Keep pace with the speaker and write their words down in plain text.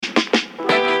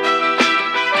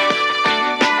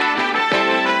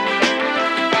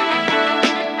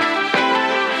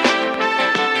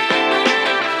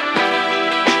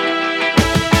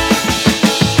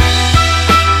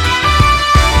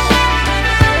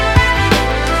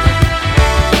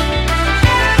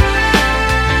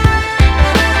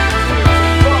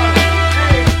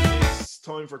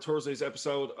Thursday's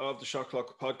episode of the Shot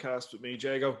Clock podcast with me,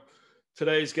 Jago.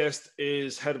 Today's guest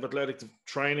is Head of Athletic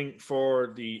Training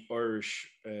for the Irish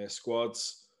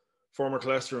squads, former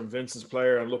Killester and Vincents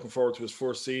player, and looking forward to his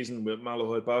first season with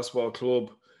Malahide Basketball Club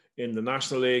in the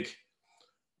National League.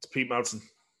 It's Pete Madsen.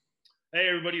 Hey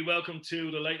everybody, welcome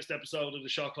to the latest episode of the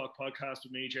Shot Clock podcast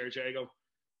with me, Jago.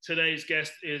 Today's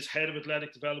guest is Head of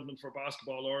Athletic Development for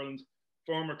Basketball Ireland,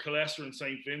 former Killester and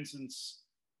St Vincents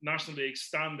National League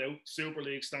standout, Super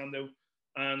League standout,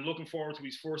 and looking forward to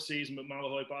his first season with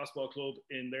Malahide Basketball Club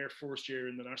in their first year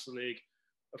in the National League.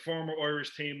 A former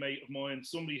Irish teammate of mine,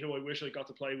 somebody who I wish I got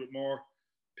to play with more.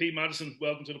 Pete Madsen,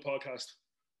 welcome to the podcast.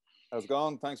 How's it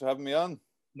going? Thanks for having me on.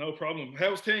 No problem.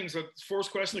 How's things? The first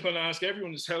question I'm going to ask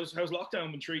everyone is how's lockdown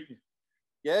been treating you?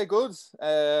 Yeah, good.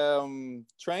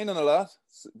 Training a lot,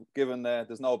 given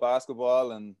there's no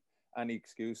basketball and any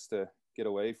excuse to get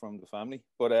away from the family.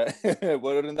 But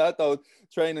other than that, though,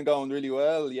 training going really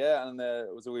well. Yeah, and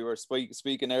so we were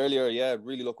speaking earlier. Yeah,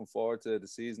 really looking forward to the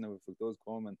season if it does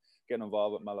come and getting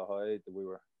involved with Malahide.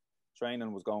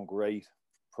 Training was going great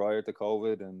prior to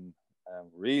COVID, and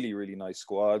really, really nice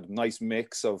squad, nice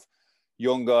mix of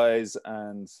young guys.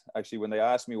 And actually, when they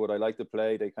asked me what I like to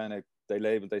play, they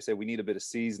said we need a bit of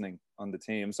seasoning on the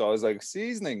team. So I was like,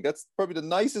 seasoning? That's probably the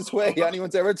nicest way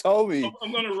anyone's ever told me.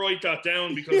 I'm going to write that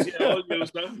down because I'll use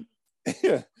that.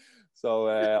 Yeah. So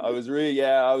I was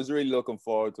really looking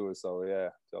forward to it. So yeah.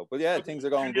 But things are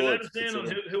going good. Let us in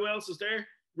on who else is there?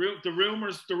 The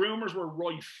rumors were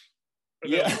rife.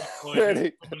 Yeah.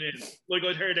 Like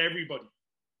I'd heard everybody.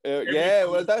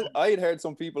 I had heard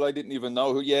some people I didn't even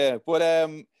know who. Yeah, but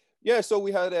so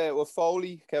we had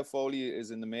Kev Foley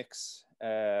is in the mix.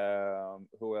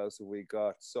 Who else have we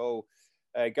got? So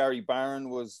Gary Barron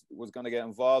was going to get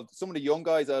involved. Some of the young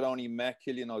guys I'd only met,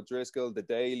 Killian O'Driscoll, the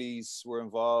Dailies were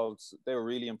involved. They were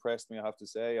really impressed me, I have to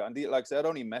say. And like I said, I'd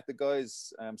only met the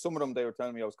guys. Some of them, they were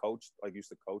telling me I used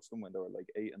to coach them when they were like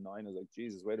 8 and 9. I was like,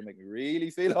 Jesus, way to make me really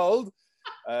feel old.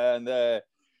 And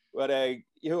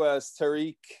who else?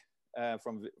 Tariq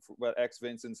from ex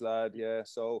Vincent's lad, yeah.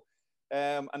 So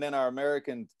and then our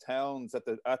American Towns at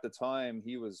the time,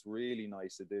 he was really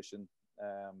nice addition.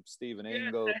 Stephen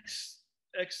Ingle,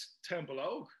 ex Temple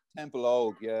Oak. Temple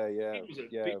Oak, yeah. He was a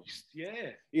beast,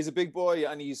 yeah. He's a big boy,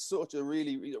 and he's such a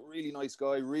really nice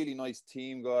guy, really nice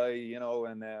team guy, you know.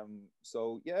 And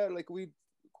so yeah, like we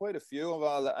quite a few of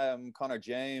all. Connor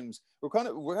James,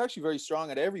 we're actually very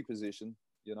strong at every position,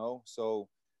 you know. So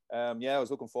I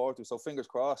was looking forward to it. So fingers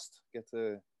crossed, get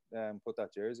to put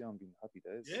that jersey on, being happy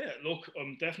days. Yeah, look,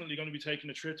 I'm definitely going to be taking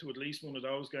a trip to at least one of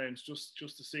those games just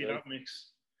to see that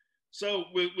mix. So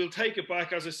we'll take it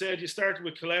back. As I said, you started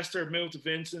with Killester, moved to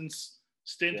Vincents,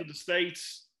 stint in the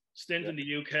States, stint in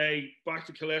the UK, back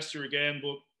to Killester again.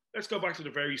 But let's go back to the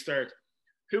very start.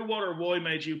 Who, what, or why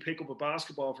made you pick up a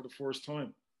basketball for the first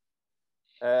time?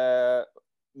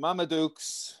 Mama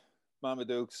Dukes.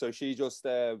 So she just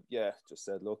said,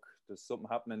 look, there's something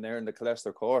happening there in the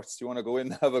Killester courts. Do you want to go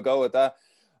in and have a go at that?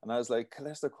 And I was like,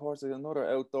 Killester courts is another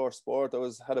outdoor sport.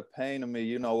 Had a pain in me,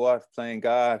 you know what, playing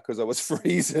GA because I was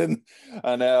freezing.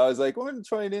 And I was like, I'm going to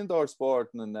try an indoor sport.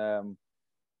 And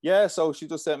so she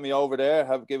just sent me over there,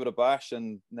 give it a bash,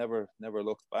 and never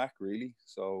looked back really.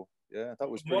 So yeah, that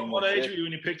was pretty much What age were you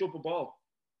when you picked up a ball?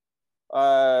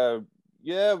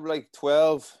 Like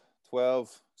 12.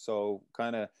 So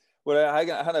kind of. Well, I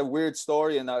had a weird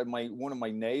story, and one of my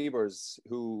neighbors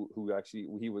who actually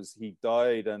he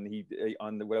died, and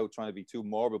without trying to be too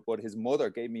morbid, but his mother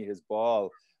gave me his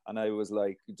ball, and I was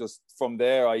like, just from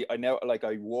there, I never, like,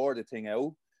 I wore the thing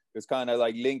out. It was kind of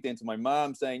like linked into my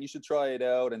mom saying you should try it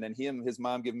out, and then his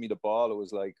mom giving me the ball. It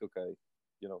was like, okay,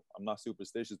 you know, I'm not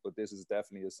superstitious, but this is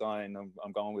definitely a sign.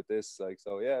 I'm going with this, like.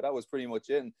 So yeah, that was pretty much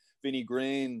it. And Vinnie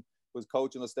Green was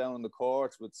coaching us down on the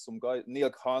courts with some guys, Neil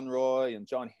Conroy and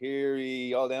John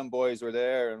Heary. All them boys were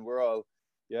there, and we're all,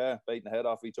 biting the head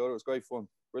off each other. It was great fun.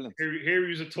 Brilliant. Heary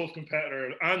was a tough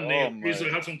competitor, and Neil. He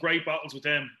had some great battles with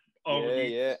them.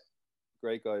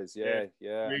 Great guys. Yeah.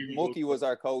 Really Mucky was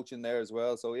our coach in there as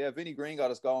well. So yeah, Vinnie Green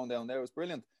got us going down there. It was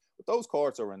brilliant. But those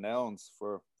courts are renowned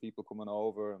for people coming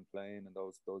over and playing, and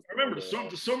those. I remember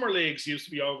the summer leagues used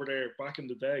to be over there back in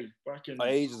the day.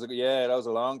 Ages ago. Yeah, that was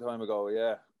a long time ago.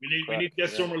 Yeah. We need to get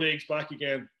summer leagues back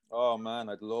again. Oh man,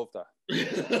 I'd love that.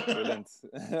 Brilliant.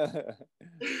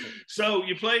 So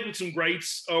you played with some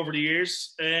greats over the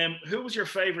years. Who was your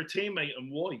favorite teammate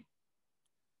and why?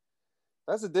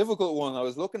 That's a difficult one. I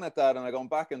was looking at that and I gone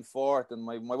back and forth, and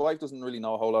my wife doesn't really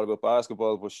know a whole lot about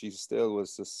basketball, but she still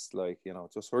was just like, you know,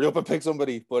 just hurry up and pick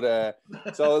somebody. But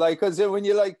so like, because when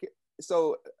you like,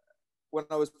 so when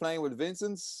I was playing with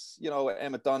Vincent's, you know,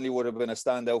 Emmett Donnelly would have been a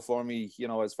standout for me, you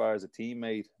know, as far as a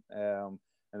teammate. And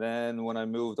then when I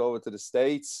moved over to the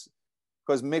States,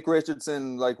 because Mick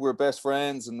Richardson, like, we're best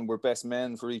friends and we're best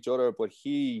men for each other, but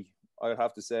I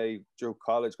have to say, through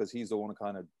college, because he's the one who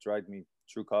kind of dragged me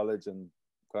through college and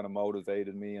kind of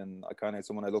motivated me, and I kind of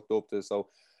someone I looked up to. So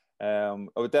I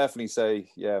would definitely say,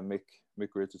 yeah, Mick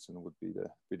Richardson would be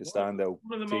the standout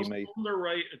one of the teammate. most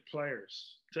underrated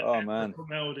players to Oh, ever man. come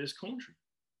out of this country.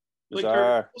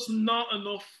 Bizarre. Like, there's not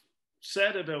enough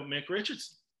said about Mick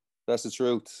Richardson. That's the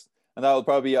truth. And that will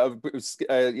probably, I'll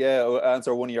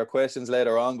answer one of your questions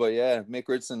later on. But yeah, Mick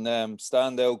Richardson,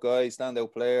 standout guy,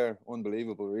 standout player,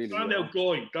 unbelievable, really. Standout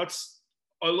guy.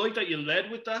 I like that you led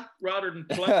with that rather than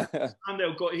play.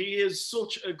 Standout guy. He is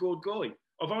such a good guy.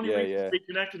 I've only recently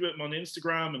connected with him on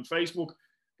Instagram and Facebook,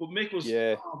 but Mick was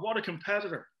what a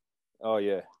competitor. Oh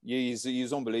yeah, he's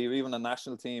unbelievable. Even the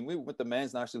national team, with the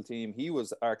men's national team, he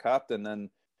was our captain, and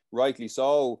rightly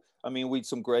so. I mean, we'd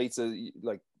some greats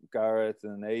like Gareth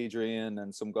and Adrian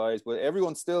and some guys, but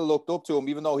everyone still looked up to him,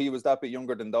 even though he was that bit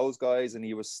younger than those guys, and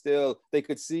he was still. They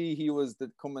could see he was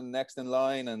coming next in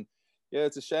line, and yeah,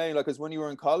 it's a shame. Like, because when you were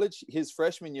in college, his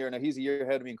freshman year, now he's a year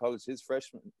ahead of me in college. His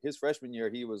freshman year,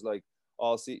 he was like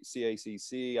all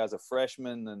CACC as a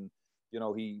freshman, and you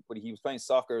know, he was playing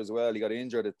soccer as well. He got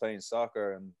injured at playing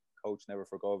soccer, and coach never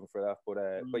forgave him for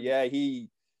that. But yeah,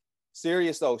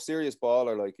 serious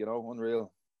baller, like, you know,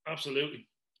 unreal. Absolutely.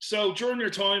 So during your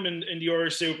time in the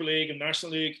Irish Super League and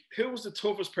National League, who was the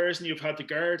toughest person you've had to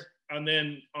guard? And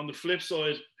then on the flip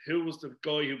side, who was the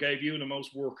guy who gave you the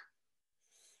most work?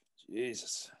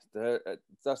 Jesus,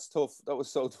 that's tough. That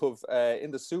was so tough.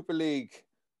 In the Super League,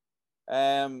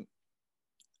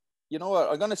 you know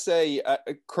what? I'm going to say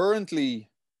currently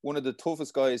one of the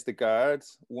toughest guys to guard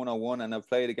one-on-one, and I've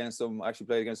played against him, actually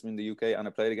played against him in the UK, and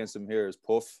I played against him here, is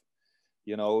Puff.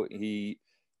 You know, he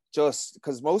just,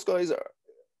 because most guys are,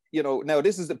 you know, now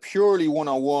this is a purely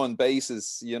one-on-one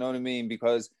basis, you know what I mean?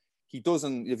 Because he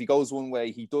doesn't, if he goes one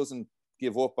way, he doesn't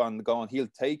give up on going. He'll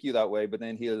take you that way, but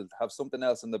then he'll have something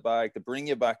else in the bag to bring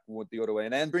you back with the other way,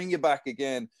 and then bring you back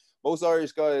again. Most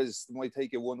Irish guys might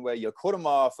take it one way, you'll cut them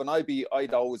off, and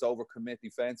I'd always overcommit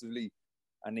defensively,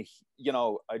 and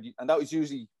and that was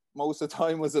usually most of the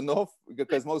time was enough,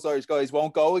 because most Irish guys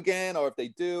won't go again, or if they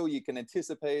do, you can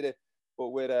anticipate it. But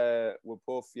with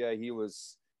Puff, yeah, he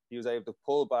was able to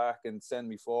pull back and send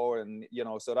me forward, and you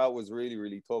know, so that was really,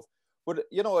 really tough. But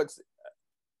you know, it's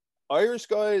Irish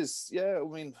guys, yeah. I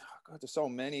mean, God, there's so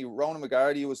many. Ronan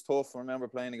McGarty was tough. I remember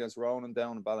playing against Ronan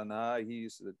down in Ballina. He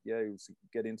used to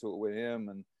get into it with him.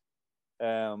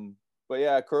 And but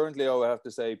yeah, currently I would have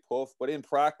to say Puff. But in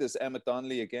practice, Emmett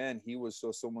Donnelly again. He was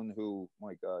so someone who,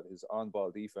 my God, his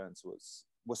on-ball defense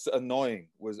was annoying.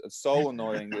 Was so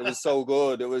annoying. It was so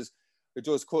good. It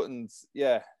just couldn't.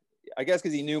 Yeah, I guess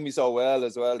because he knew me so well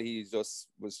as well. He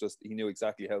knew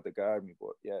exactly how to guard me.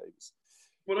 But yeah, it was.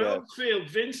 But I always feel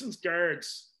Vincent's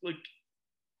guards, like,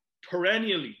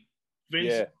 perennially,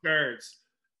 Vincent's guards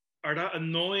are that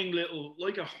annoying little,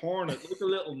 like a hornet, like a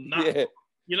little gnat.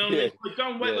 You know what I mean? Like,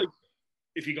 going wet, like,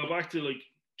 if you go back to, like,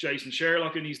 Jason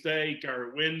Sherlock in his day,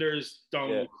 Garrett Winders,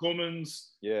 Donald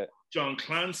Cummins, John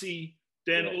Clancy,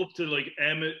 then up to, like,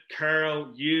 Emmett,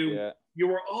 Carl, you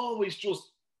were always just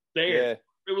there.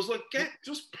 It was like,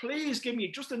 just please give me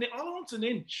just I want an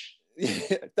inch.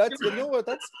 Yeah, you know what,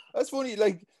 that's funny,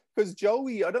 like, because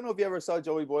Joey, I don't know if you ever saw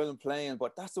Joey Boylan playing,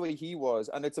 but that's the way he was,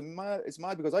 and it's mad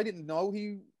because I didn't know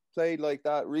he played like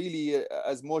that really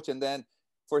as much, and then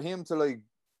for him to, like,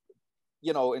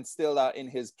 you know, instill that in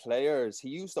his players, he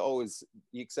used to always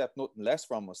accept nothing less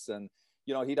from us, and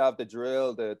you know, he'd have the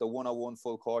drill, the one-on-one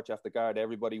full court, you have to guard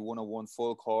everybody one-on-one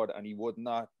full court, and he would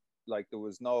not, like, there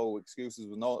was no excuses,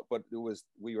 but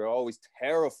we were always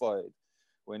terrified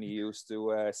when he used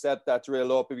to set that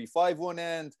drill up. It'd be 5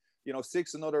 end, you know,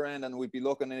 6 another end, and we'd be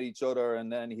looking at each other,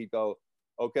 and then he'd go,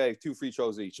 okay, 2 free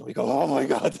throws each. And we go, oh my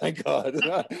God, thank God.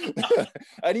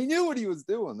 And he knew what he was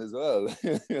doing as well.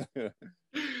 But,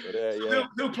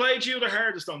 who played you the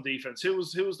hardest on defense? Who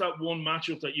was that one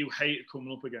matchup that you hated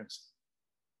coming up against?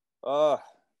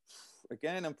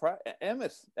 Again,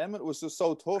 Emmett was just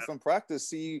so tough in practice.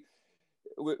 See,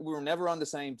 we were never on the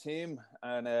same team,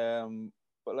 and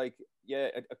but, like, yeah,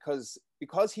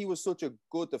 because he was such a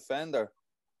good defender,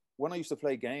 when I used to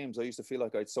play games, I used to feel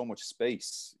like I had so much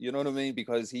space. You know what I mean?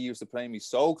 Because he used to play me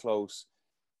so close.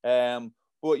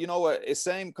 But you know what? It's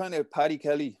same kind of Paddy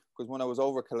Kelly, because when I was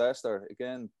over Killester,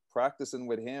 again, practicing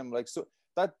with him, like, so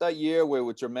that year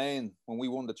with Jermaine, when we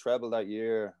won the treble that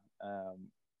year,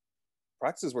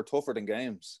 practices were tougher than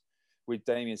games, with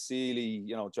Damien Seeley,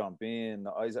 you know, John Bean,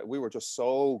 Isaac, we were just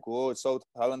so good, so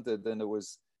talented. And it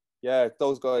was, yeah,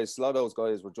 those guys, a lot of those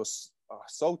guys were just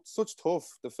such tough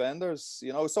defenders.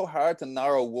 You know, it's so hard to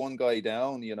narrow one guy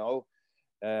down, you know.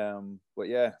 But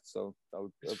yeah, so that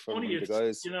would probably be the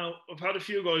guys. You know, I've had a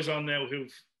few guys on now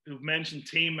who've mentioned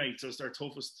teammates as their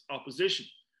toughest opposition.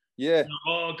 Yeah. You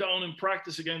know, going and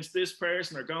practice against this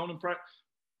person, or going and practice.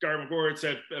 Gary McGuire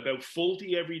said about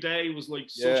Fulty every day was like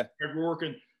such hard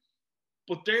working.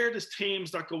 But they're the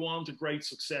teams that go on to great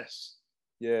success.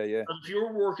 Yeah, yeah. And if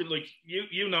you're working, like,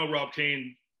 you know Rob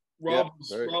Keane. Rob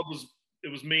was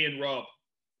it was me and Rob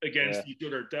against each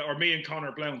other, or me and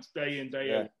Connor Blount day in,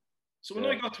 day out. So when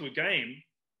I got to a game,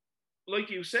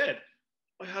 like you said,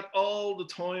 I had all the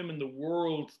time in the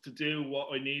world to do what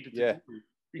I needed to do.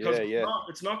 Because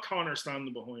it's not Connor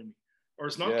standing behind me, or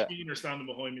it's not Keener standing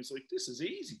behind me. It's like, this is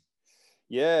easy.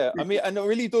 Yeah, I mean, and it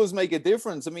really does make a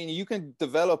difference. I mean, you can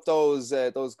develop those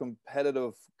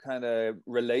competitive kind of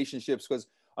relationships, because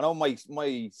I know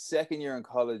my second year in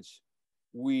college,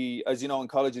 we, as you know, in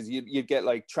colleges, you'd get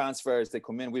like transfers. They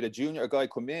come in. We had a guy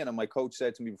come in, and my coach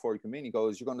said to me before he came in, he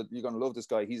goes, "You're gonna love this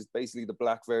guy. He's basically the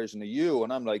black version of you."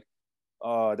 And I'm like,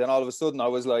 oh. Then all of a sudden, I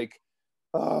was like,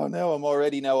 oh, now I'm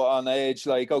already on edge.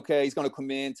 Like, okay, he's gonna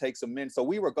come in, take some minutes. So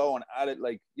we were going at it,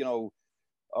 like, you know,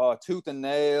 tooth and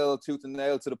nail, to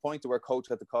the point to where coach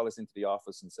had to call us into the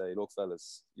office and say, "Look,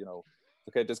 fellas, you know,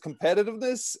 okay, there's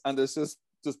competitiveness, and there's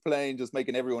just playing, just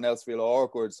making everyone else feel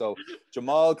awkward." So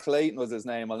Jamal Clayton was his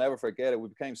name. I'll never forget it. We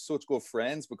became such good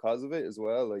friends because of it as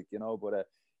well. Like, you know, but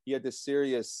he had this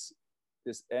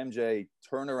MJ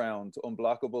turnaround,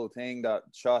 unblockable thing, that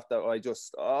shot that I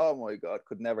just, oh my God,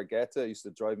 could never get to. It used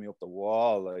to drive me up the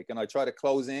wall. Like, and I tried to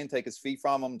close in, take his feet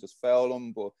from him, just foul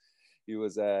him. But he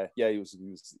was,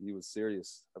 he was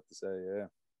serious, I have to say, yeah.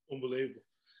 Unbelievable.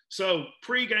 So,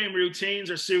 pre-game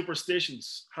routines or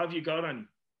superstitions, have you got any?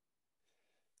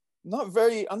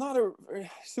 I'm not a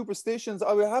superstitions.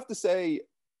 I would have to say,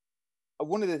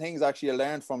 one of the things actually I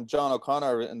learned from John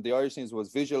O'Connor and the Irish teams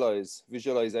was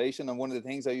visualization. And one of the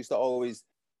things I used to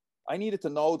I needed to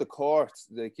know the court.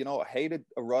 Like, you know, I hated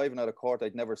arriving at a court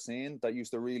I'd never seen. That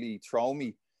used to really throw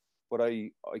me. But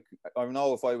I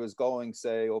know if I was going,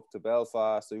 say, up to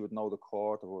Belfast, I would know the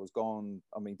court. If I was going,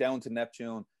 down to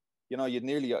Neptune, you know, you'd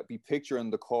nearly be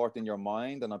picturing the court in your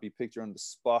mind, and I'd be picturing the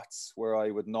spots where I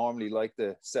would normally like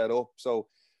to set up. So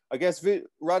I guess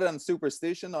rather than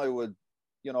superstition, I would,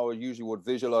 you know, I usually would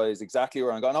visualize exactly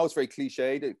where I'm going. I know it's very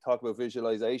cliche to talk about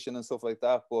visualization and stuff like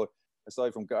that, but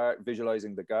aside from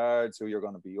visualizing the guards who you're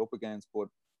going to be up against, but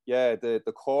yeah,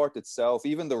 the court itself,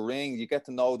 even the ring, you get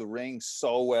to know the ring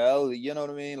so well. You know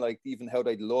what I mean? Like, even how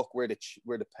they'd look, where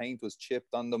the paint was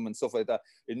chipped on them and stuff like that.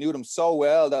 You knew them so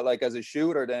well that, like, as a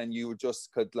shooter, then you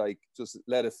could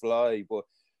let it fly. But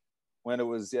when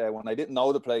when I didn't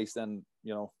know the place, then,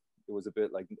 you know, it was a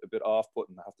bit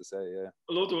off-putting, I have to say, yeah.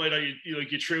 I love the way that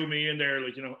you threw me in there,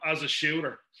 like, you know, as a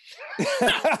shooter.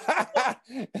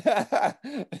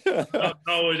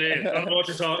 No idea. I don't know what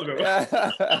you're talking about.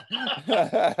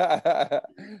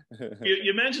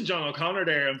 You mentioned John O'Connor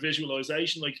there and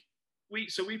visualization. Like, we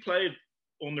played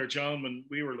under John when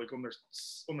we were like under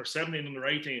 17, under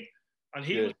 18, and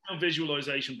he was on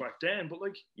visualization back then. But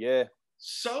like,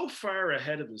 so far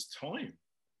ahead of his time.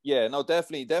 Yeah, no,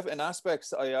 definitely. In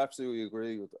aspects, I absolutely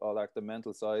agree with all that. The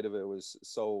mental side of it was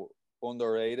so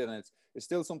underrated, and it's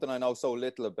still something I know so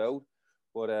little about.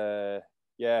 But I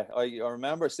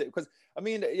remember, because I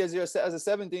mean, as a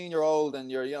 17-year-old, and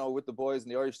you're, you know, with the boys in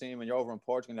the Irish team, and you're over in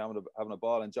Portugal having a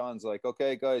ball, and John's like,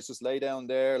 "Okay, guys, just lay down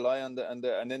there, lie on and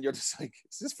then you're just like,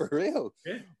 "Is this for real?"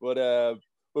 Yeah. But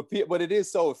it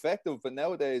is so effective. But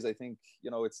nowadays, I think, you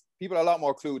know, people are a lot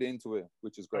more clued into it,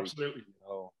 which is great. Absolutely. You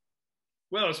know?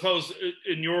 Well, I suppose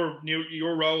in your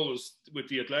role is with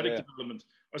the athletic development,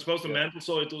 I suppose the mental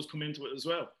side does come into it as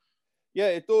well. Yeah,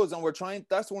 it does. And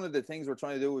that's one of the things we're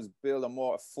trying to do, is build a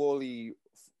more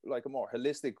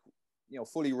holistic, you know,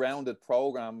 fully rounded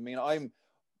program. I mean,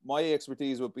 my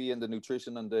expertise would be in the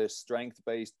nutrition and the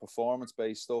strength-based,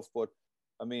 performance-based stuff. But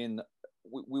I mean,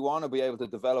 we want to be able to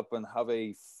develop and have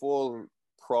a full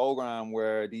program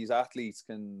where these athletes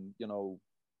can, you know,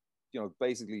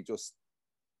 basically just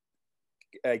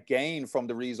gain from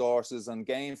the resources and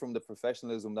gain from the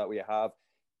professionalism that we have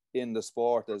in the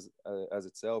sport as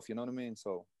itself. You know what I mean?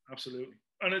 So absolutely,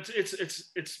 and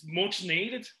it's much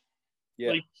needed.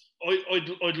 Yeah, like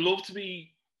I'd love to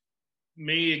be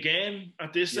me again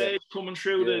at this age, coming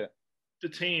through the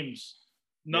teams,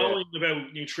 knowing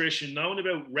about nutrition, knowing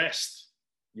about rest.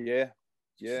 Yeah.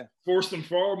 First and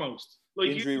foremost, like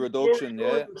injury reduction.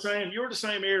 You're the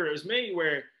same era as me,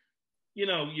 where you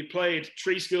know, you played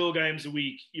 3 school games a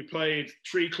week, you played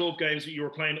 3 club games, you were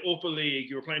playing up a league,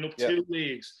 you were playing up 2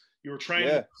 leagues, you were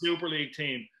training with the Super League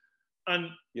team. And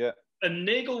a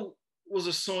niggle was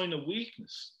a sign of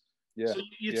weakness. So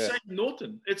you'd say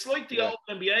nothing. It's like the old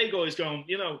NBA guys going,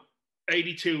 you know,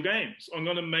 82 games. I'm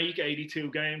going to make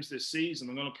 82 games this season.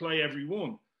 I'm going to play every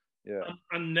one.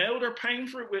 And now they're paying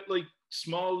for it with like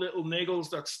small little niggles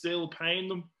that's still paying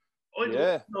them. I'd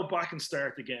love to go back and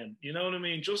start again. You know what I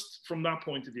mean? Just from that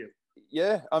point of view.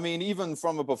 Yeah, I mean, even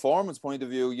from a performance point of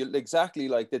view, you exactly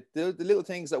like the little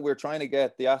things that we're trying to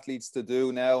get the athletes to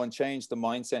do now and change the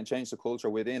mindset and change the culture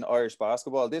within Irish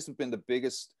basketball. This has been the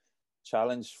biggest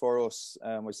challenge for us,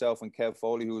 myself and Kev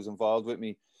Foley, who was involved with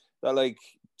me, that like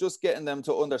just getting them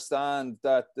to understand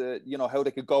that, you know, how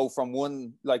they could go from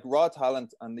one, like raw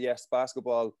talent and yes,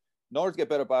 basketball, in order to get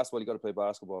better basketball, you got to play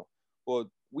basketball. But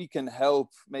we can help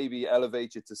maybe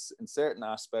elevate you to in certain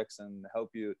aspects and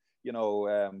help you, you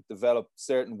know, develop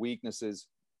certain weaknesses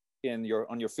in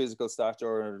on your physical stature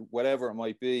or whatever it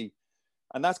might be.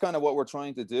 And that's kind of what we're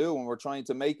trying to do. And we're trying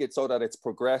to make it so that it's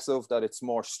progressive, that it's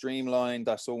more streamlined,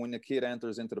 that so when the kid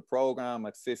enters into the program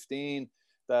at 15,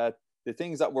 that the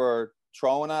things that we're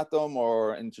throwing at them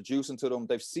or introducing to them,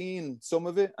 they've seen some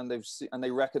of it and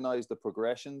they recognize the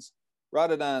progressions,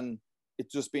 rather than it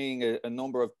just being a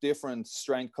number of different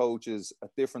strength coaches at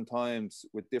different times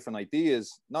with different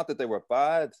ideas. Not that they were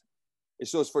bad.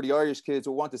 It's just for the Irish kids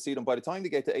who want to see them. By the time they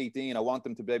get to 18, I want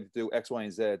them to be able to do X, Y,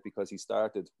 and Z because he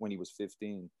started when he was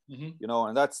 15, you know,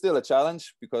 and that's still a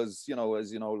challenge because, you know,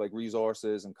 as you know, like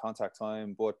resources and contact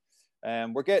time, but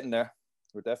we're getting there.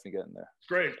 We're definitely getting there.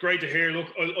 Great to hear. Look,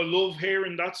 I love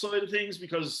hearing that side of things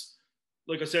because,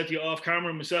 like I said to you off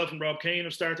camera, myself and Rob Kane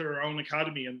have started our own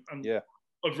academy, and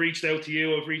I've reached out to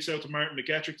you. I've reached out to Martin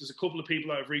McGettrick. There's a couple of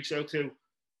people I've reached out to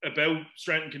about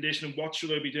strength and conditioning. What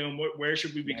should I be doing? Where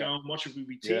should we be going? What should we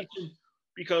be teaching?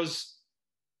 Because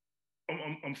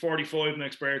I'm 45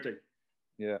 next birthday.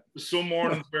 There's some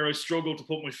mornings where I struggle to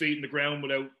put my feet in the ground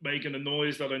without making a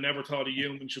noise that I never thought a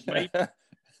human should make.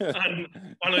 and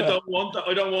I don't want that.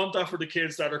 I don't want that for the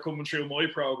kids that are coming through my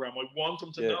program. I want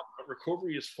them to know that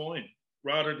recovery is fine,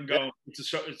 rather than going, it's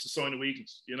a sign of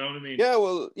weakness. You know what I mean? Yeah,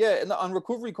 well, yeah, and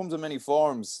recovery comes in many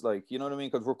forms, like, you know what I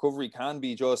mean? Because recovery can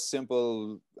be just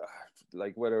simple,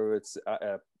 like whether it's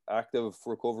active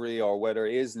recovery or whether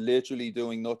it is literally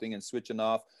doing nothing and switching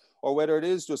off, or whether it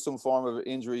is just some form of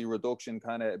injury reduction,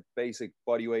 kind of basic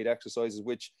body weight exercises,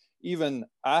 which even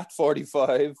at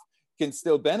 45 can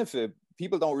still benefit.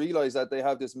 People don't realize that they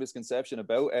have this misconception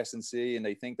about S&C, and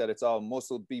they think that it's all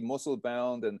muscle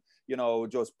bound and, you know,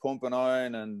 just pumping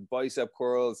iron and bicep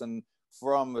curls. And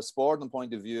from a sporting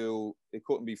point of view, it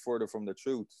couldn't be further from the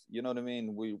truth. You know what I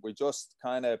mean? We're just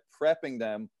kind of prepping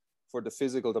them for the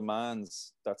physical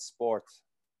demands that sport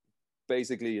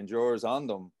basically endures on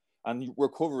them. And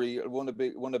recovery, one of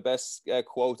the best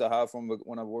quotes I have from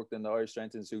when I worked in the Irish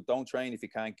Strength Institute: don't train if you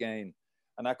can't gain.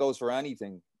 And that goes for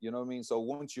anything, you know what I mean? So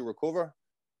once you recover,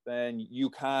 then you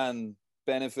can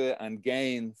benefit and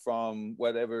gain from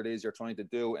whatever it is you're trying to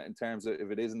do, in terms of if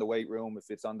it is in the weight room,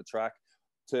 if it's on the track,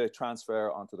 to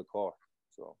transfer onto the court.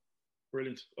 So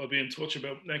brilliant. I'll be in touch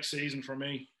about next season for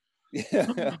me. Yeah.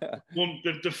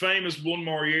 the famous one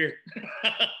more year.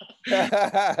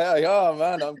 Oh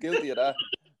man, I'm guilty of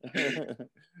that.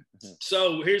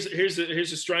 So here's a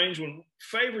strange one.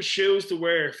 Favorite shoes to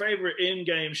wear? Favorite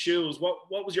in-game shoes? What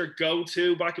was your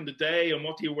go-to back in the day, and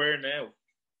what do you wear now?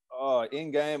 Oh,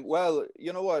 in-game. Well,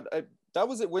 you know what? That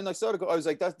was it when I started. I was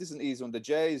like, this is an easy one. The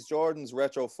J's, Jordans,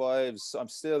 Retro 5s. I'm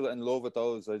still in love with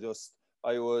those.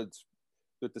 I would,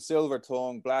 with the silver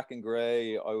tongue, black and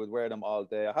gray, I would wear them all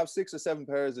day. I have 6 or 7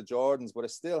 pairs of Jordans, but I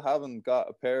still haven't got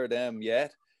a pair of them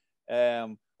yet. I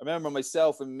remember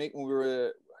myself and Mick when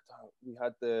we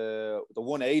had the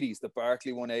 180s, the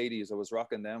Barkley 180s. I was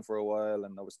rocking them for a while,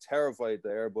 and I was terrified the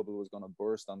air bubble was going to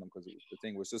burst on them because the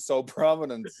thing was just so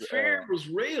prominent. The fear was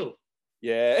real.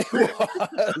 Yeah, it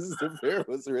was. The fear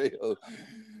was real.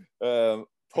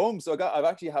 Pumps. I've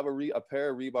actually have a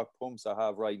pair of Reebok pumps I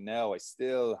have right now. I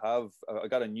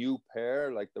got a new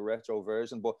pair, like the retro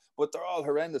version, but they're all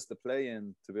horrendous to play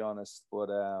in, to be honest. But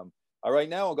right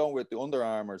now I'm going with the Under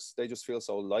Armours. They just feel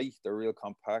so light. They're real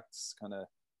compact, kind of.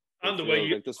 And the way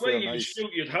you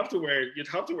shoot, you'd have to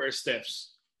wear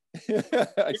Steph's.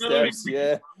 Steph's,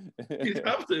 yeah. You'd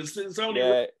have to. It's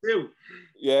only two.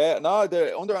 Yeah, no,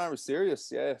 the Under Armour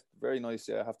serious. Yeah, very nice.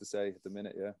 Yeah, I have to say at the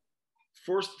minute. Yeah.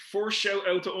 First shout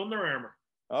out to Under Armour.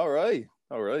 All right.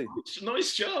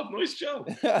 Nice job.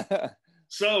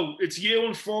 So it's you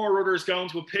and 4 others going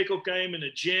to a pickup game in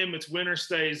a gym. It's winner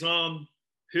stays on.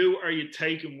 Who are you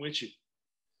taking with you?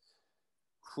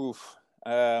 Oof.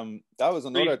 That was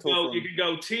another tough one. You can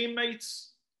go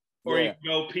teammates, or you can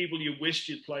go people you wished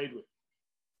you'd played with.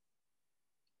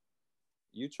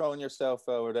 You throwing yourself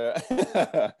over there.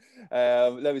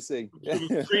 Let me see. We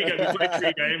played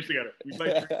 3 games together. We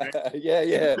played 3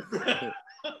 games.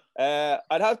 Yeah.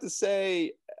 I'd have to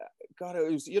say, God, it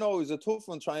was a tough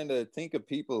one trying to think of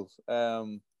people.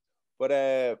 But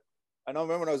I know,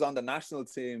 remember when I was on the national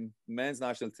team, men's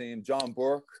national team, John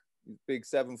Burke, big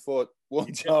 7'1"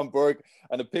 John Burke,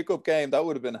 and a pickup game that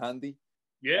would have been handy.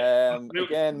 Yeah.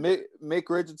 Again, Mick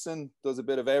Richardson does a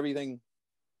bit of everything.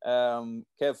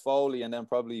 Kev Foley, and then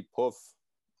probably Puff,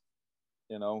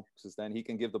 because then he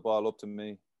can give the ball up to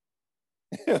me.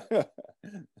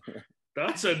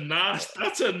 That's a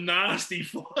nasty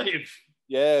 5.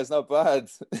 Yeah, it's not bad.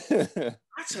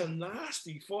 That's a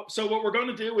nasty 5. So what we're going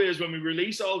to do is, when we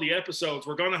release all the episodes,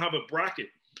 we're going to have a bracket.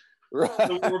 Right.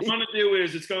 So what we're going to do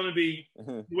is, it's going to be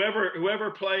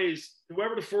whoever plays,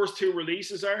 whoever the first 2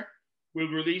 releases are, will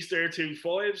release their 2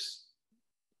 5s.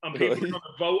 And people are going to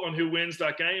vote on who wins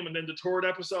that game. And then the 3rd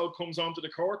episode comes onto the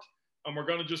court, and we're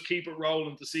going to just keep it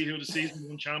rolling to see who the season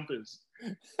 1 champ is.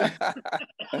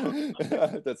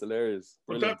 That's hilarious.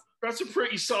 That's a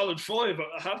pretty solid 5,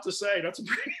 I have to say. That's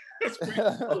pretty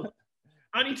solid.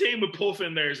 Any team with Puff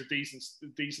in there is a decent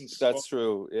spot. That's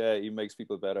true. Yeah, he makes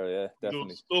people better. Yeah,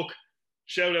 definitely. Look,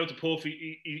 shout out to Puff.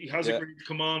 He has agreed to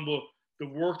come on, but the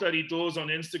work that he does on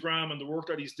Instagram and the work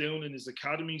that he's doing in his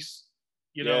academies,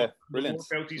 brilliant.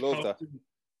 Love that.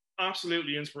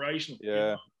 Absolutely inspirational.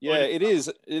 Yeah, it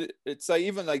is. It's like,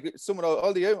 even like some of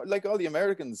all the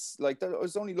Americans, like, I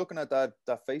was only looking at that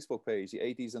Facebook page, the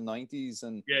 80s and 90s,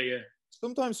 and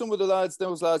sometimes some of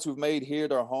those lads who've made here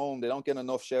their home, they don't get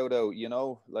enough shout out.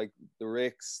 Like the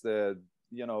Ricks,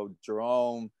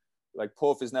 Jerome, like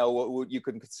Puff is now what you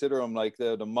can consider him like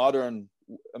the modern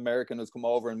American who's come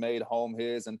over and made home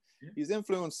his, and he's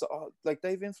influenced, like,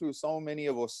 they've influenced so many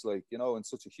of us, like, in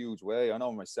such a huge way. I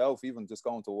know myself, even just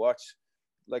going to watch,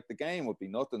 like, the game would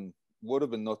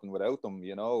have been nothing without them,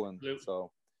 and so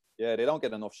they don't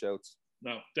get enough shouts.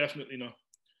 No, definitely not.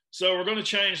 So we're going to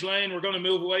change lane. We're going to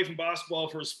move away from basketball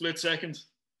for a split second.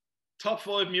 Top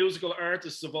 5 musical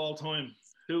artists of all time.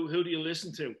 Who do you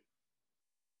listen to?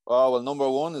 Oh, well, number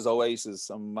 1 is Oasis.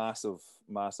 I'm a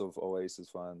massive Oasis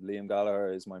fan. Liam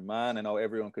Gallagher is my man. I know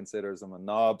everyone considers him a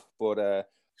knob, but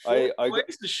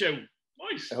Oasis show.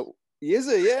 Nice. Is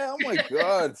it? Yeah. Oh my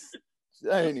God.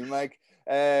 Shiny, Mike.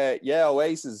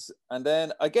 Oasis. And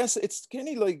then I guess it's kind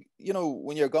of like,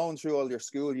 when you're going through all your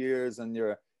school years and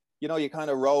you're, you kind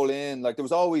of roll in, like, there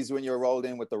was always, when you're rolled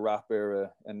in with the rap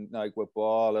era and like with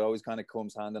ball, it always kind of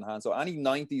comes hand in hand. So any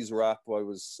 90s rap, I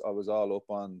was all up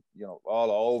on,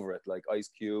 all over it, like Ice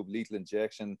Cube, Lethal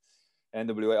Injection,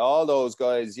 NWA, all those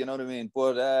guys, you know what I mean?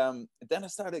 But then I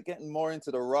started getting more into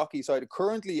the rocky side.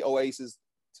 Currently Oasis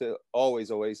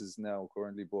now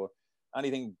currently, but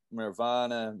anything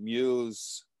Nirvana,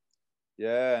 Muse,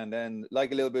 and then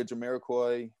like a little bit of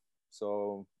Jamiroquai,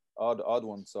 so odd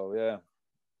one, so yeah.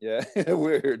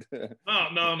 Weird.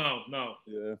 No.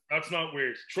 Yeah, that's not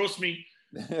weird. Trust me.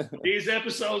 These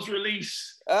episodes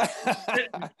release.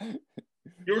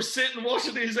 You're sitting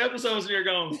watching these episodes and you're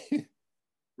going,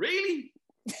 really?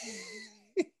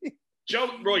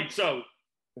 Right, so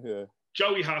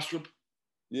Joey Hastrup.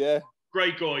 Yeah.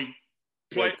 Great guy.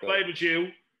 Played with you.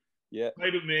 Yeah.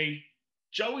 Played with me.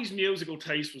 Joey's musical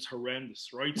taste was horrendous,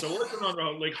 right? So what's going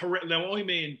on? Like, now I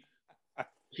mean,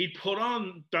 he'd put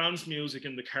on dance music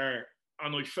in the car,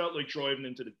 and I felt like driving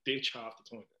into the ditch half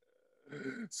the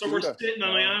time. So we're sitting,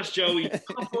 and I asked Joey,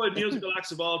 top 5 musical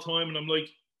acts of all time, and I'm like,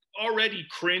 already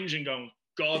cringing, going,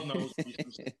 God knows.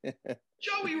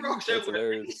 Joey rocks out with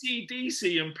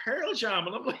AC/DC and Pearl Jam,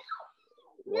 and I'm like,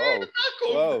 where did that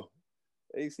come from?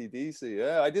 AC/DC,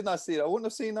 yeah, I did not see it. I wouldn't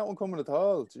have seen that one coming at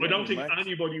all. I don't think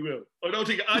anybody will. I don't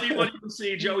think anybody will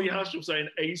see Joey Hastrup saying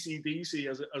AC/DC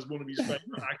as one of his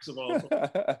favorite acts of all time.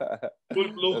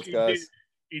 But look,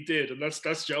 he did, and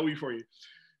that's Joey for you.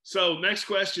 So, next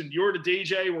question. You're the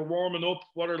DJ. We're warming up.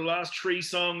 What are the last 3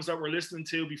 songs that we're listening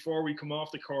to before we come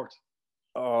off the court?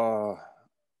 Oh,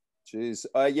 jeez.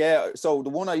 So the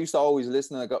one I used to always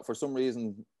listen to, I got, for some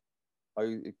reason,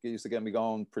 it used to get me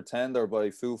going, Pretender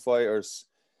by Foo Fighters.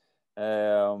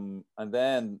 And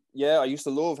then, I used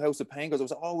to love House of Pain because I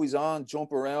was always on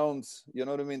Jump Around. You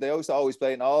know what I mean? They used to always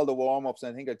play in all the warm-ups,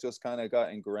 and I think it just kind of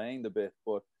got ingrained a bit.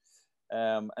 But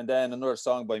and then another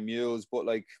song by Muse. But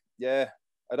like,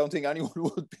 I don't think anyone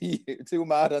would be too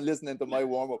mad on listening to my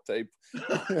warm-up tape. So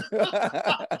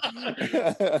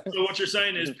what you're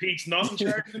saying is Pete's not in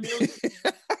charge of the music?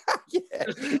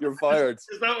 You're fired.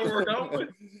 Is that what we're going with?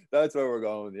 That's where we're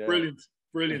going, yeah.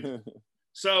 Brilliant.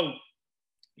 So,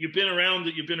 you've been around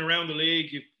it. You've been around the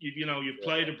league. You've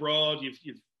played abroad.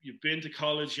 You've been to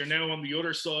college. You're now on the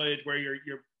other side where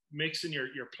you're mixing your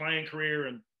playing career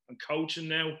and coaching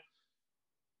now.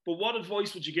 But what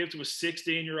advice would you give to a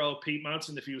 16-year-old Pete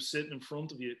Madsen if he was sitting in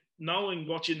front of you, knowing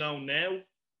what you know now?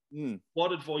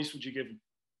 What advice would you give him?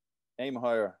 Aim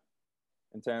higher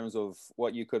in terms of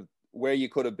where you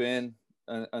could have been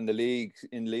in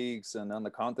leagues and on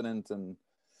the continent. And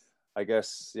I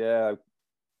guess, yeah,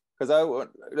 because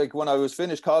when I was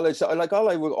finished college, all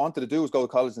I wanted to do was go to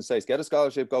college in the States, get a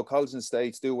scholarship, go to college in the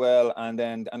States, do well, and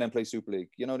then play Super League.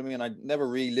 You know what I mean? I never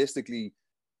realistically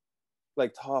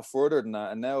thought further than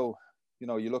that. And now,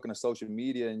 you're looking at social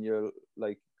media and you're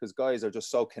like, because guys are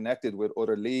just so connected with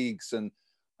other leagues, and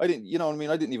I didn't, you know what I mean?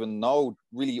 I didn't even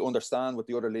really understand what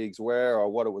the other leagues were or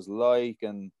what it was like.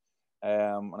 And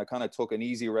I kind of took an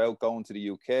easy route going to the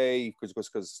UK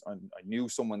because I knew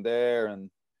someone there.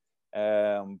 And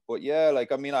but yeah,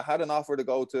 I had an offer to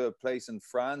go to a place in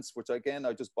France, which again,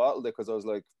 I just bottled it because I was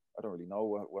like, I don't really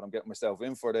know what I'm getting myself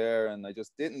in for there. And I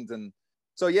just didn't. And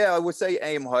so, yeah, I would say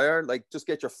aim higher, just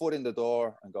get your foot in the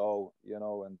door and go,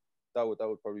 and that would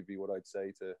probably be what I'd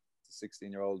say to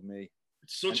 16-year-old me.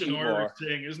 It's such an Irish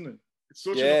thing, isn't it? It's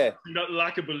such that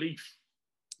lack of belief.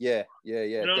 Yeah. You know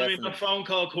definitely. what I mean? That phone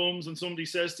call comes and somebody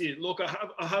says to you, look,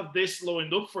 I have this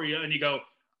lined up for you. And you go,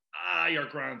 you're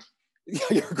grand.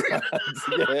 You're grand.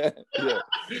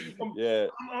 Yeah.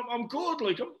 I'm good.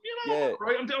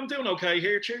 Right? I'm doing okay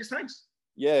here. Cheers, thanks.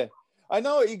 Yeah. I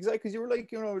know, exactly, because you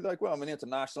were well, I'm an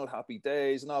international, happy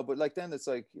days and all, but then it's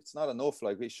it's not enough.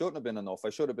 It shouldn't have been enough. I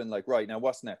should have been right, now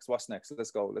what's next?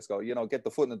 Let's go. Get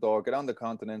the foot in the door, get on the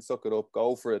continent, suck it up,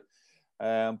 go for it.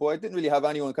 But I didn't really have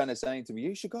anyone kind of saying to me,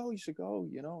 you should go, and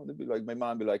it'd be my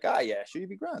mom would be like, yeah, sure, you'd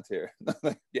be grand here.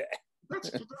 Yeah.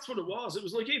 That's what it was. It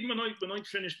was even when I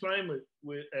finished playing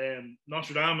with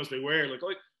Notre Dame as they were,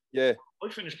 I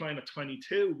finished playing at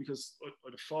 22 because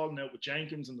I'd have fallen out with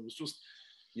Jenkins and there was just...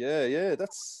 Yeah,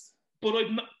 that's... But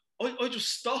I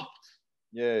just stopped.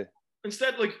 Yeah.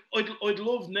 Instead, I'd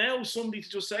love now somebody to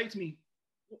just say to me,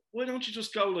 why don't you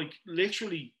just go,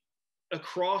 literally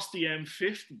across the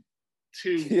M50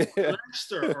 to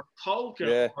Leicester or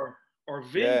Tolka or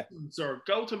Vincents or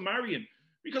go to Marion?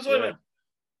 Because I went,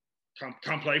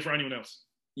 can't play for anyone else.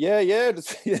 Yeah.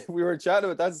 We were chatting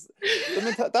about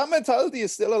that mentality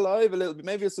is still alive a little bit.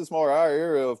 Maybe it's just more our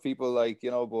era of people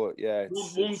but yeah.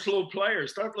 One club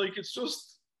players. That it's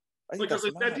just as I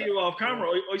said to you off camera,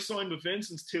 I signed with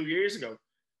Vincent's 2 years ago.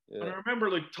 Yeah. And I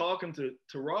remember talking to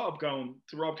Rob Kane,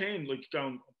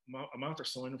 going, I'm after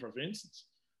signing for Vincent's.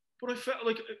 But I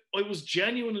felt I was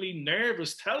genuinely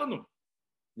nervous telling him.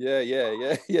 Yeah.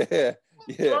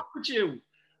 What's wrong with you?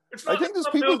 It's not, I think there's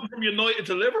people from United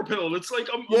to Liverpool. It's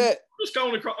I'm just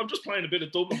going across. I'm just playing a bit of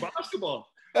Dublin basketball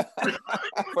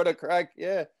for the crack.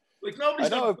 Yeah,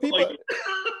 nobody's. I know people.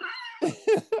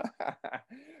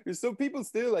 So people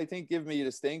still, I think, give me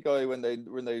the stink eye when they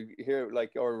hear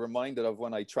or reminded of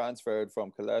when I transferred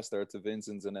from Killester to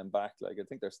Vincent's and then back. I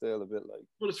think they're still a bit like.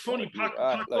 Well, it's funny. Pat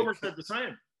Glover said the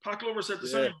same. Pat Glover said the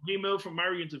same. He moved from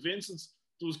Marion to Vincent's.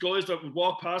 There was guys that would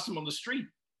walk past him on the street.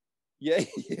 Yeah.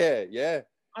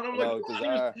 And I'm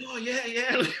yeah.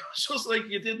 It was just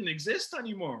you didn't exist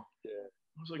anymore. Yeah.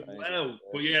 I was like, wow. Yeah.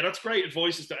 But yeah, that's great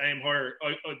advice is to aim higher.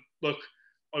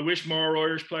 I wish more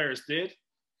Irish players did.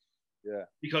 Yeah.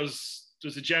 Because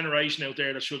there's a generation out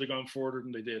there that should have gone further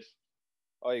than they did.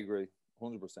 I agree.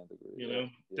 100%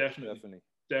 agree.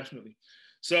 Definitely.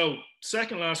 So,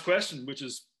 second last question, which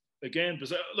is, again,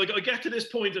 because I get to this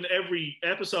point in every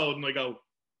episode and I go,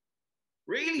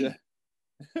 really? Yeah.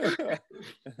 Really?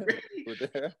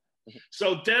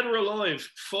 So, dead or alive,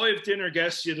 5 dinner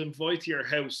guests you'd invite to your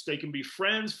house. They can be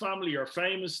friends, family, or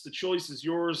famous. The choice is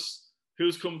yours.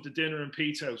 Who's coming to dinner in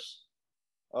Pete's house?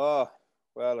 Oh,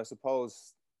 well, I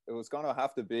suppose it was going to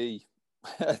have to be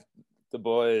the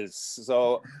boys.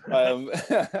 So,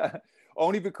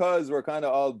 only because we're kind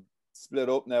of all split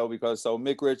up now. So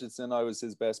Mick Richardson, I was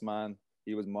his best man.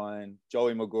 He was mine.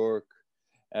 Joey McGurk.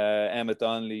 Emmett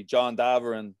Donnelly, John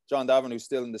Daverin, who's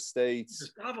still in the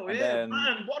States. Davo,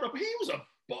 he was a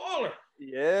baller.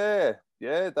 Yeah,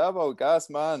 Davo, gas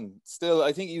man. Still,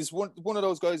 I think he's one of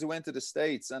those guys who went to the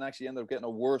States and actually ended up getting a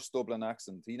worse Dublin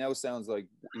accent. He now sounds like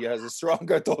he has a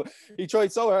stronger he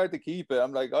tried so hard to keep it.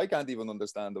 I'm like, I can't even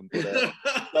understand him.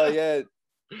 But,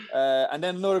 and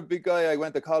then another big guy I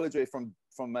went to college with from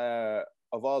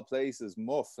of all places,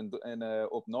 Muff in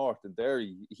up north in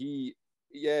Derry.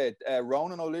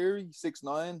 Ronan O'Leary,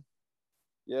 6'9".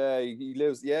 Yeah, he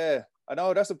lives. Yeah, I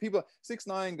know that's what people.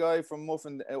 6'9" guy from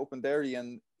Muffin up in Derry,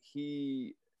 and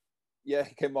he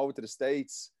came over to the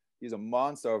States. he's a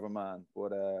monster of a man.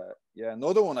 But yeah,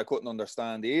 another one I couldn't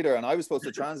understand either. And I was supposed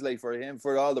to translate for him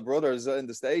for all the brothers in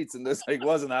the States, and this like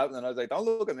wasn't happening. I was like, don't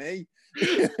look at me.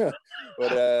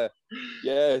 But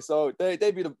yeah, so they'd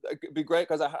be great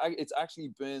because it's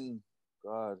actually been,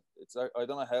 God, I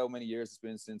don't know how many years it's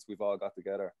been since we've all got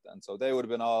together. And so they would have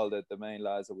been all the main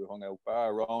lads that we hung out,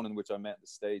 bar Ronan, which I met in the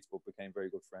States, but became very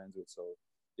good friends with. So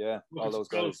yeah, look, all those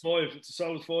guys. It's a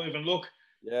solid 5. And look,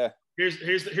 yeah, here's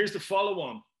the follow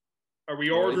on. Are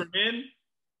we ordering in,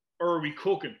 or are we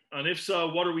cooking? And if so,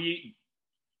 what are we eating?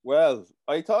 Well,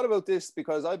 I thought about this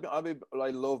because I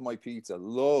love my pizza,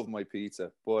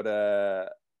 but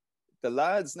the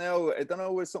lads now, I don't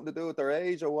know if it's something to do with their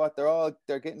age or what.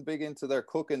 They're getting big into their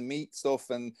cooking meat stuff,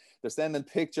 and they're sending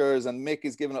pictures. And Mick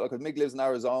is giving it, because Mick lives in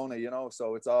Arizona, you know,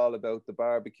 so it's all about the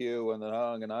barbecue and the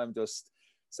hung. And I'm just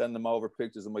sending them over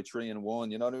pictures of my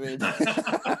 3-in-1. You know what I mean?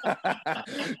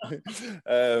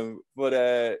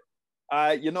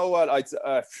 But you know what?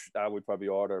 I would probably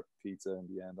order pizza in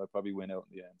the end. I'd probably win out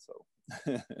in the end. So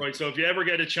right. So if you ever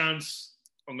get a chance,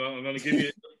 I'm going to give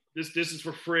you this. This is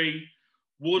for free.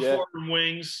 Woodford and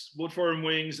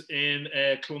Wings in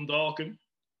Clondalkin.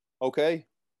 Okay.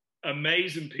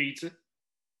 Amazing pizza.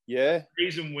 Yeah.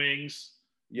 Amazing wings.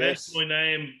 Yes. Mention my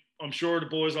name. I'm sure the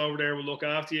boys over there will look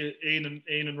after you. Ian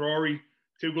and Rory,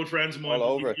 2 good friends of mine.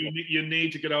 All over. You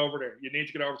need to get over there. You need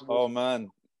to get over to Woodford. Oh,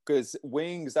 man. Because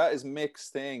wings, that is Mick's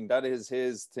thing. That is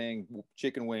his thing.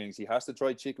 Chicken wings. He has to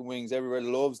try chicken wings everywhere.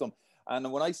 Loves them.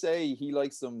 And when I say he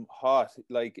likes them hot,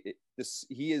 like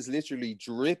he is literally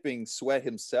dripping sweat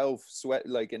himself,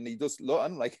 and he just look.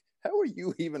 I'm like, how are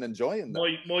you even enjoying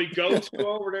that? My go-to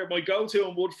over there, my go-to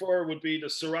in Woodford would be the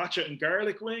sriracha and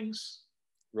garlic wings.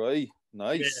 Right,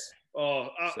 nice. Yeah. Oh,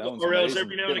 or else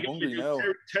every now and again,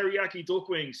 teriyaki duck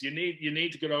wings. You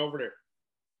need to get over there.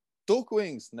 Duck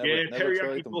wings, never teriyaki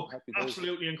tried them. duck,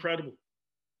 absolutely incredible.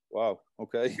 Wow.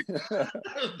 Okay.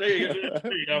 there you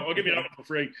go. I'll give you that one for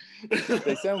free.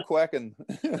 They sound quacking.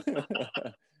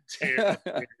 Terrible.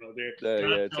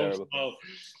 Terrible.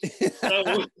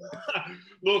 So,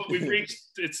 look, we've reached.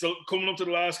 It's coming up to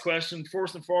the last question.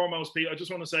 First and foremost, Pete, I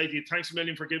just want to say to you, thanks a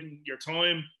million for giving your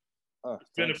time.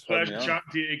 It's been a pleasure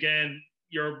chatting to you again.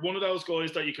 You're one of those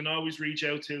guys that you can always reach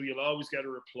out to. You'll always get a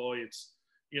reply. It's,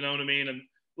 you know what I mean. And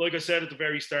like I said at the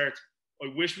very start, I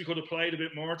wish we could have played a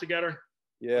bit more together.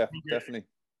 Yeah, definitely.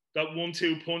 That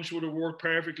 1-2 punch would have worked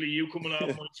perfectly. You coming off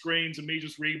my screens and me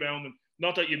just rebounding.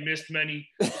 Not that you missed many.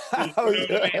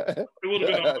 It would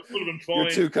have been fine.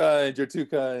 You're too kind. You're too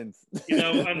kind. You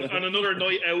know, and another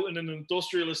night out in an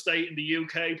industrial estate in the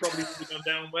UK probably would have gone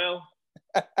down well.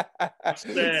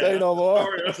 Say no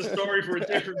more. That's a story for a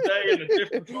different day and a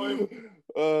different time.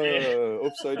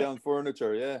 Upside down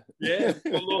furniture, yeah. Yeah.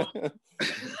 Well, look.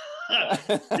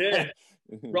 Yeah.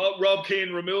 Rob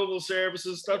Keane removal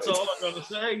services. That's all I'm going to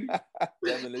say.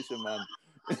 Demolition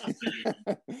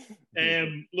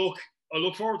man. Look, I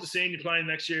look forward to seeing you playing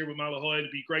next year with Malahide.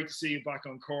 It'd be great to see you back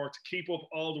on court. Keep up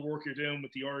all the work you're doing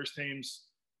with the Irish teams.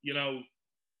 You know,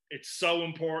 it's so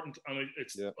important, and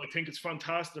I think it's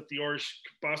fantastic that the Irish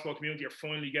basketball community are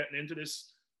finally getting into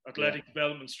this athletic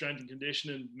development, strength and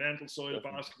conditioning, mental side of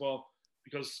basketball,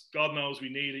 because God knows we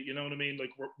need it. You know what I mean?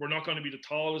 Like we're not going to be the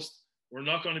tallest. We're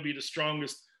not going to be the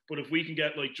strongest, but if we can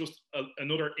get like just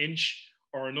another inch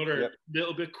or another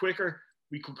little bit quicker,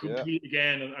 we could compete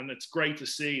again, and it's great to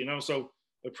see, you know. So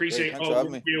I appreciate all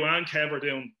what you and Kev are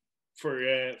doing for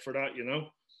that, you know.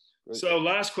 Great. So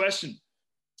last question: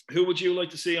 who would you like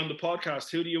to see on the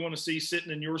podcast? Who do you want to see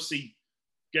sitting in your seat,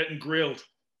 getting grilled?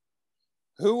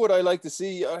 Who would I like to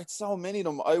see? It's so many of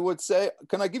them. I would say,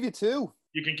 can I give you 2?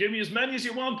 You can give me as many as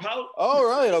you want, pal. All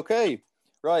right, okay.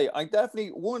 Right, I definitely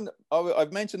one.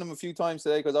 I've mentioned him a few times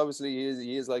today because obviously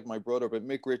he is like my brother, but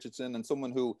Mick Richardson, and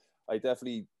someone who I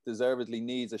definitely deservedly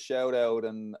needs a shout out,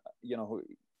 and you know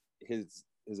his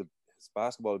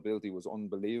basketball ability was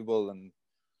unbelievable, and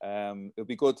it'll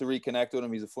be good to reconnect with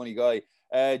him. He's a funny guy.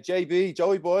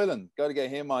 Joey Boylan, got to get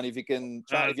him on if you can.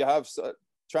 If you have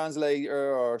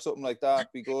translator or something like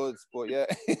that, be good. But yeah.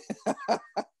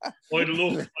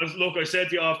 Look, I said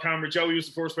to you off camera, Joey was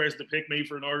the first person to pick me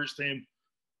for an Irish team.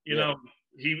 You know,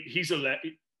 he's a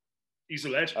legend.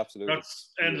 Absolutely. That's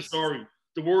end of story.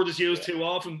 The word is used too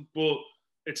often, but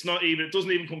it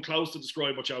doesn't even come close to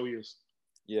describe what Joey is.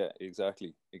 Yeah,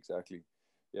 exactly.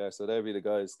 Yeah, so there'll be the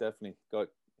guys. Definitely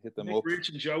hit them Mick up. Rich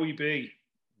and Joey B.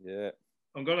 Yeah.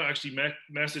 I'm gonna actually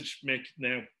message Mick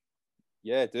now.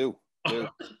 Yeah, do.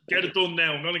 Get it done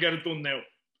now. I'm gonna get it done now.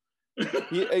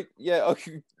 Okay,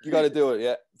 you got to do it.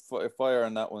 Yeah, fire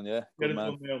on that one. Yeah, good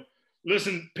man.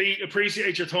 Listen, Pete,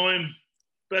 appreciate your time.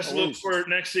 Best of luck for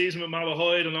next season with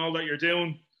Malahide and all that you're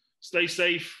doing. Stay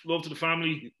safe. Love to the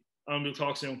family. And we'll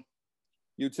talk soon.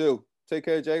 You too. Take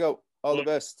care, Jago. All the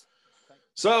best.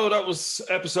 So that was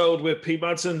episode with Pete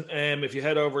Madsen. If you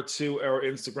head over to our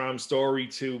Instagram story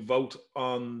to vote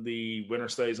on the Winner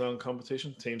Stays On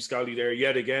competition, Team Scally there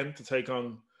yet again to take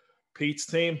on Pete's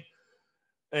team.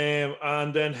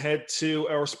 And then head to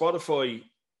our Spotify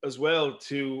as well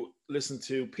to listen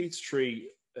to Pete's 3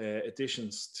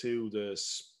 additions to the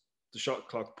Shot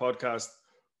Clock podcast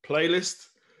playlist.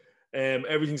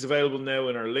 Everything's available now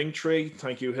in our link tree.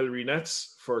 Thank you, Hilary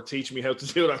Nets, for teaching me how to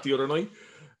do that the other night.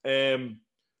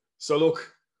 So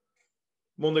look,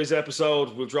 Monday's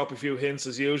episode, we'll drop a few hints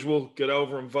as usual. Get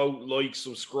over and vote, like,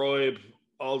 subscribe,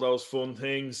 all those fun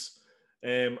things.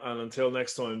 And until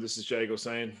next time, this is Jago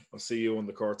saying, I'll see you on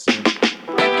the court soon.